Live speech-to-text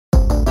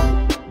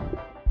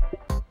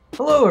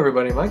Hello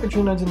everybody,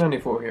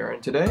 Michael1994 here,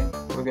 and today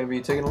we're going to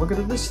be taking a look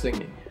at this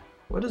thingy.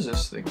 What is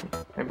this thingy?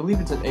 I believe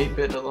it's an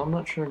 8-bit, although I'm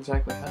not sure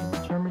exactly how to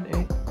determine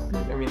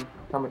 8-bit. I mean,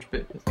 how much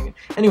bit the thing is.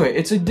 Anyway,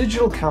 it's a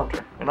digital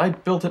counter, and I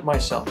built it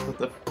myself with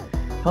the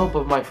help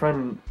of my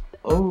friend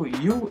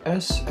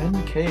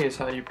O-U-S-N-K is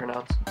how you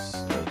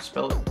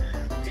spell it.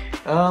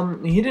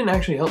 He didn't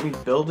actually help me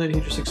build it, he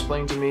just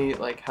explained to me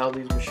like how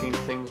these machine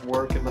things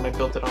work, and then I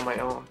built it on my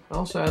own. I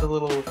also added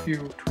a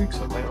few tweaks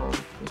of my own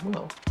as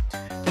well.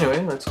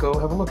 Anyway, let's go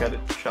have a look at it,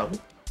 shall we?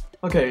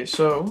 Okay,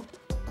 so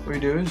what we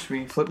do is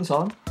we flip this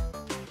on,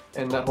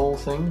 and that whole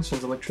thing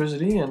sends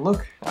electricity, and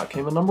look, out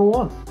came a number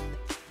 1.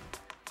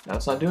 Now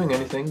it's not doing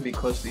anything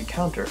because the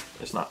counter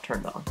is not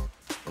turned on.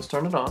 Let's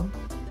turn it on,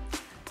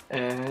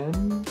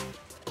 and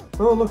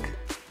oh look,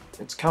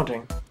 it's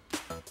counting.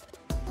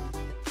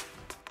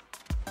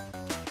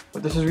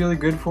 What this is really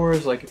good for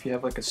is like if you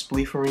have like a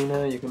spleef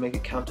arena, you can make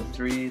it count to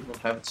 3 and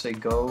have it say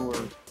go, or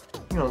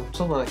you know,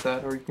 something like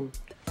that, or you can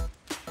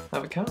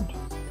have it count.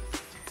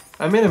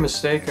 I made a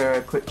mistake, I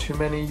put too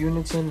many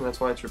units in, that's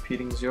why it's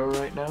repeating 0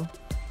 right now.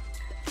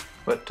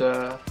 But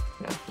yeah,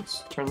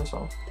 let's turn this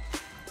off.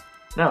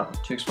 Now,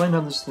 to explain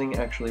how this thing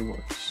actually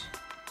works.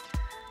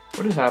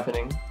 What is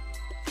happening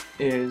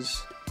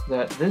is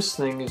that this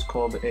thing is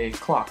called a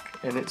clock,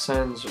 and it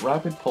sends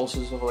rapid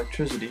pulses of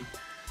electricity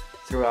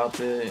throughout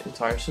the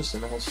entire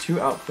system. It has 2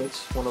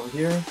 outputs, one over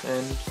here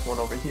and one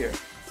over here.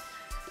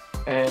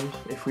 And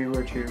if we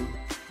were to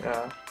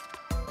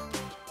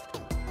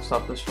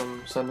stop this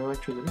from sending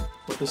electricity,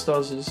 what this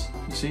does is,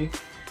 you see,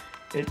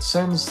 it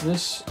sends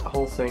this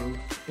whole thing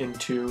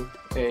into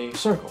a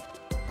circle.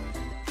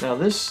 Now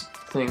this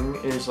thing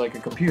is like a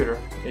computer.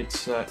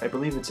 It's, I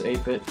believe it's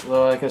 8-bit,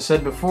 though like I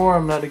said before,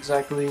 I'm not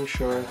exactly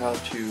sure how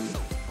to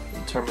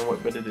determine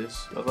what bit it is,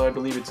 although I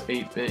believe it's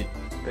 8-bit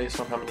based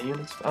on how many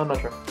units, I'm not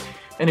sure.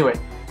 Anyway,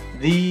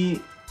 the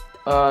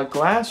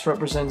glass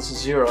represents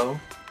 0,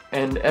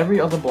 and every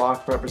other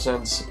block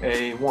represents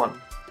a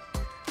 1.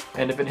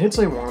 And if it hits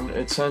a 1,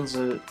 it sends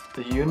the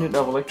unit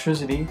of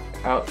electricity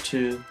out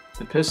to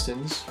the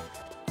pistons,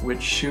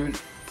 which shoot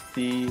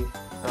the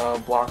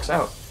blocks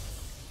out.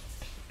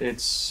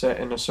 It's set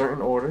in a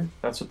certain order.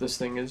 That's what this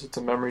thing is. It's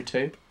a memory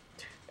tape.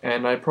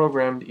 And I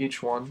programmed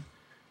each one,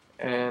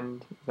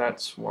 and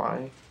that's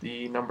why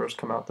the numbers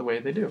come out the way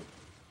they do.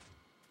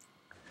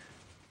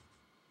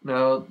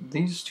 Now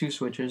these 2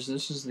 switches,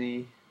 this is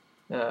the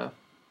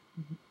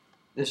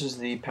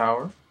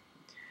power,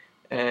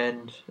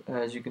 and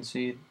as you can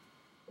see,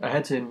 I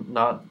had to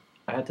knot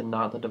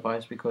the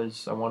device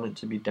because I want it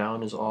to be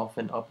down is off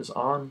and up is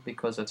on,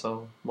 because that's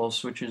how most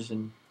switches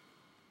in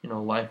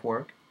life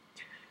work.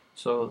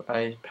 So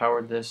I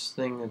powered this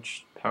thing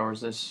which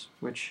powers this,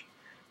 which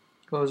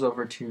goes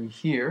over to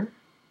here,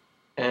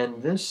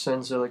 and this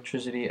sends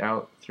electricity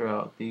out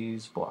throughout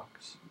these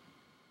blocks.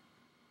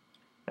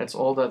 That's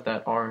all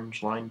that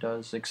orange line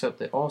does, except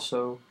that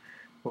also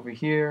over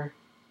here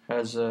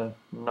has a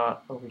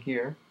knot over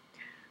here,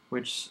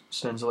 which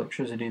sends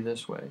electricity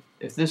this way.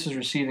 If this is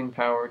receiving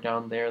power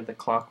down there, the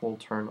clock will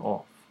turn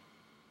off.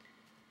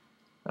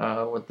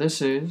 What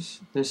this is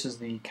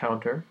the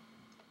counter,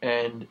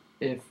 and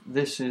if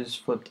this is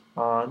flipped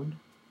on,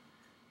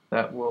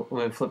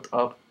 when flipped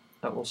up,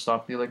 that will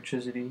stop the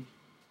electricity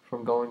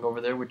from going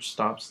over there, which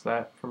stops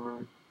that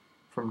from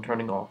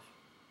turning off.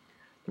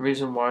 The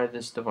reason why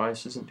this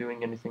device isn't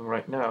doing anything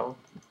right now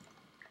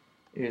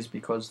is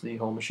because the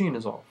whole machine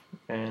is off,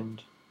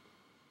 and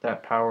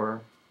that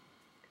power,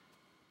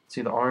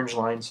 see the orange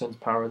line sends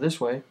power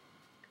this way,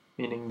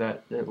 meaning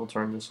that it will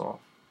turn this off.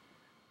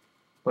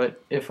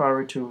 But if I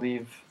were to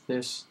leave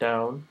this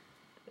down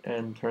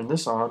and turn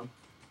this on,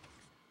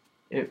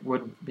 it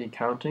would be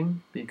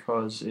counting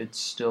because it's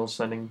still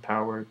sending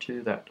power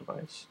to that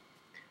device.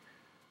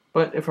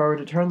 But if I were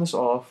to turn this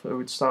off, it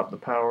would stop the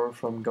power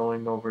from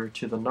going over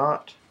to the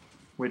knot,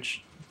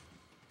 which,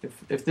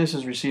 if this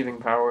is receiving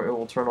power, it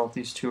will turn off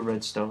these 2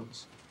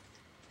 redstones.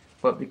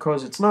 But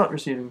because it's not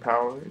receiving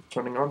power, it's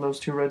turning on those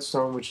 2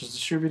 redstone, which is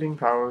distributing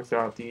power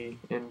throughout the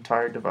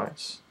entire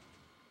device.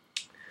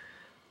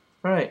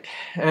 Alright,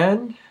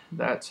 and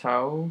that's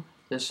how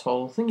this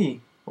whole thingy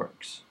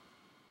works.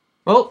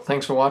 Well,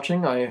 thanks for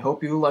watching. I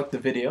hope you liked the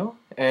video,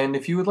 and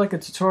if you would like a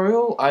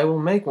tutorial, I will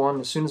make one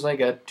as soon as I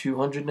get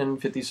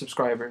 250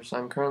 subscribers.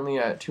 I'm currently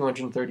at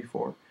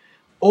 234.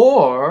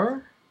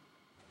 Or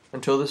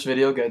until this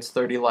video gets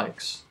 30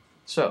 likes.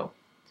 So,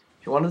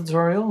 if you want a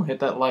tutorial,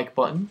 hit that like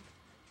button,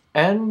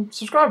 and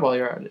subscribe while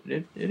you're at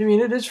it. I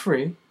mean, it is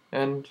free,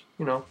 and,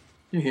 you're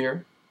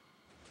here,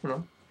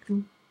 you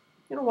can,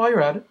 while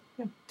you're at it.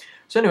 Yeah.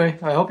 So anyway,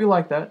 I hope you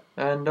like that,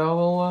 and I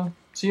will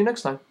see you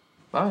next time.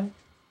 Bye.